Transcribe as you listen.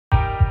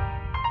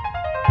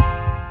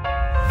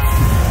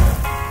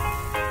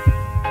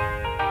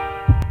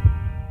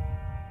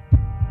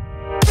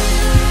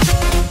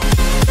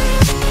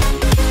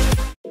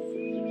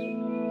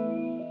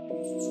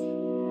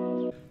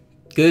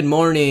Good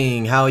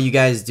morning. How are you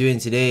guys doing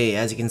today?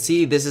 As you can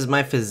see, this is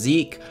my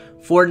physique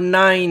for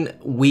 9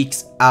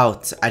 weeks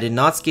out. I did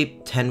not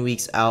skip 10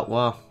 weeks out.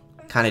 Well,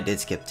 kind of did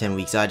skip 10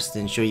 weeks out. I just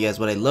didn't show you guys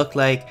what I looked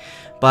like.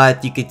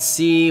 But you could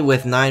see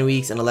with 9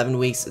 weeks and 11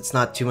 weeks, it's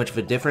not too much of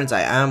a difference.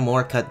 I am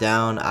more cut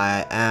down.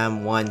 I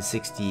am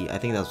 160. I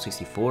think that was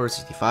 64 or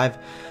 65.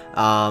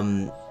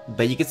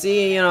 But you can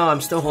see,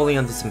 I'm still holding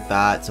onto some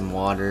fat, some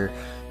water.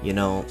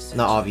 Not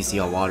obviously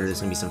all water. There's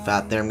gonna be some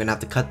fat there. I'm gonna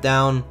have to cut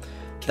down.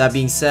 That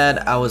being said,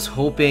 I was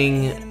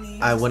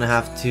hoping I wouldn't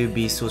have to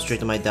be so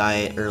strict on my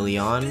diet early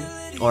on,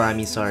 or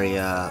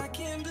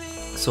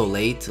so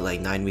late,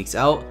 like 9 weeks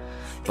out.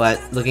 But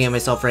looking at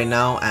myself right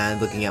now and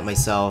looking at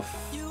myself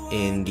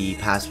in the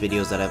past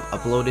videos that I've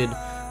uploaded,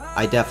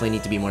 I definitely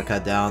need to be more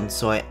cut down.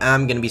 So I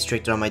am going to be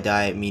stricter on my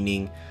diet,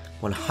 meaning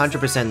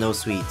 100% no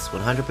sweets,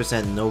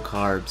 100% no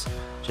carbs,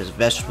 just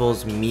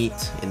vegetables,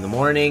 meat. In the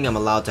morning, I'm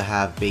allowed to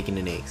have bacon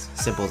and eggs.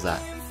 Simple as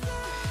that.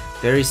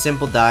 Very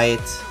simple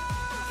diet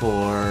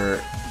for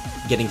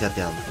getting cut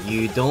down.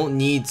 You don't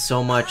need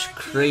so much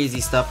crazy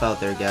stuff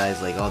out there,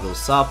 guys, like all those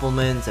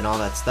supplements and all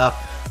that stuff.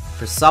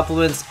 For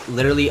supplements,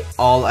 literally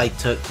all I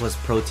took was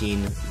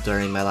protein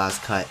during my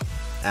last cut,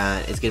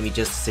 and it's gonna be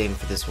just the same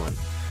for this one.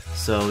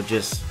 So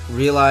just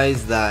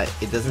realize that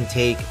it doesn't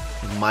take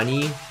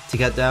money to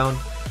cut down,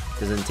 it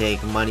doesn't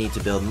take money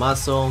to build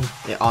muscle.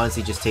 It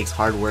honestly just takes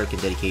hard work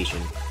and dedication.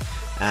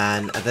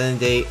 And at the end of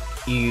the day,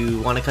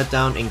 you want to cut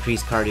down,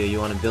 increase cardio. You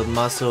want to build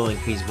muscle,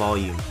 increase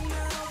volume.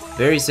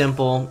 Very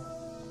simple,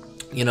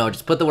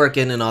 just put the work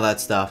in and all that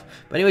stuff.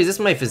 But anyways, this is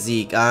my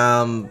physique.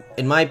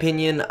 In my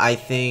opinion, I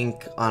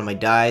think on my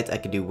diet I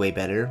could do way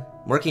better.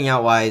 Working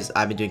out wise,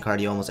 I've been doing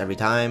cardio almost every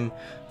time,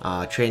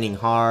 training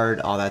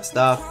hard, all that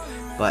stuff.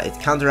 But it's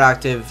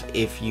counteractive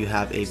if you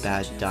have a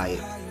bad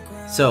diet.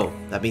 So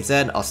that being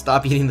said, I'll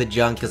stop eating the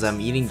junk because I'm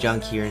eating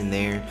junk here and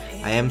there.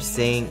 I am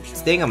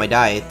staying on my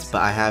diet,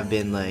 but I have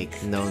been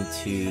known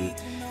to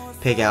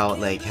pick out,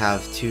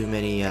 have too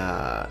many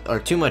or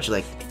too much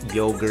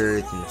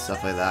yogurt and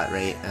stuff like that,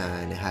 right?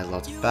 And it has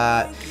lots of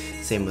fat.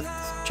 Same with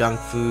junk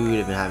food.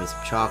 I've been having some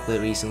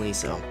chocolate recently,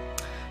 so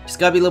just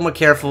gotta be a little more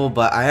careful.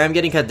 But I am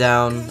getting cut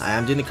down. I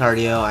am doing the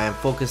cardio. I am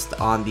focused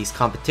on these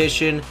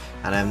competition,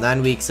 and I'm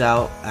 9 weeks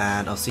out,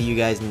 and I'll see you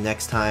guys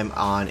next time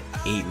on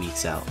 8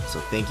 weeks out. So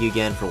thank you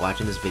again for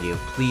watching this video.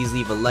 Please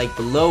leave a like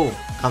below,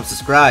 come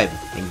subscribe,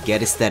 and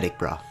get aesthetic,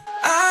 bro.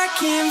 I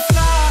can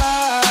fly.